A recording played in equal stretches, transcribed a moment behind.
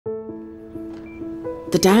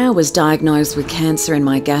The day I was diagnosed with cancer in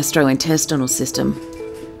my gastrointestinal system,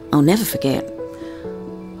 I'll never forget.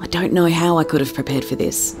 I don't know how I could have prepared for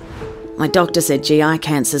this. My doctor said GI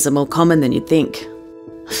cancers are more common than you'd think.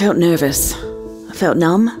 I felt nervous. I felt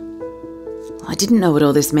numb. I didn't know what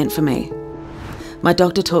all this meant for me. My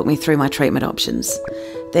doctor talked me through my treatment options,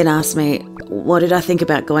 then asked me, what did I think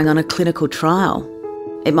about going on a clinical trial?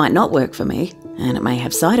 It might not work for me, and it may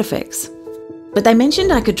have side effects. But they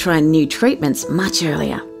mentioned I could try new treatments much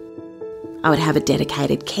earlier. I would have a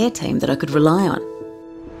dedicated care team that I could rely on.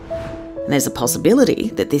 And there's a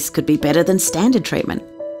possibility that this could be better than standard treatment.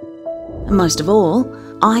 And most of all,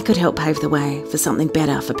 I could help pave the way for something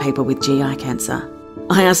better for people with GI cancer.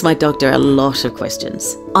 I asked my doctor a lot of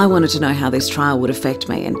questions. I wanted to know how this trial would affect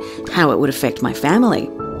me and how it would affect my family.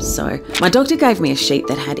 So my doctor gave me a sheet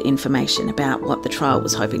that had information about what the trial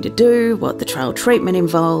was hoping to do, what the trial treatment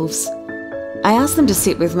involves. I asked them to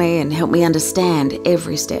sit with me and help me understand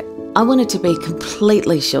every step. I wanted to be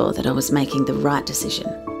completely sure that I was making the right decision.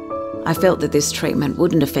 I felt that this treatment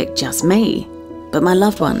wouldn't affect just me, but my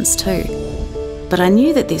loved ones too. But I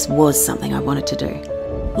knew that this was something I wanted to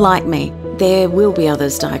do. Like me, there will be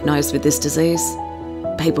others diagnosed with this disease.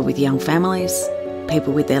 People with young families,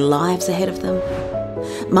 people with their lives ahead of them.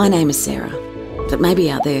 My name is Sarah, but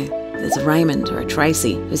maybe out there's a Raymond or a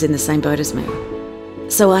Tracy who's in the same boat as me.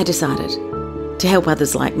 So I decided, to help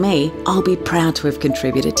others like me, I'll be proud to have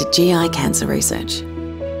contributed to GI cancer research.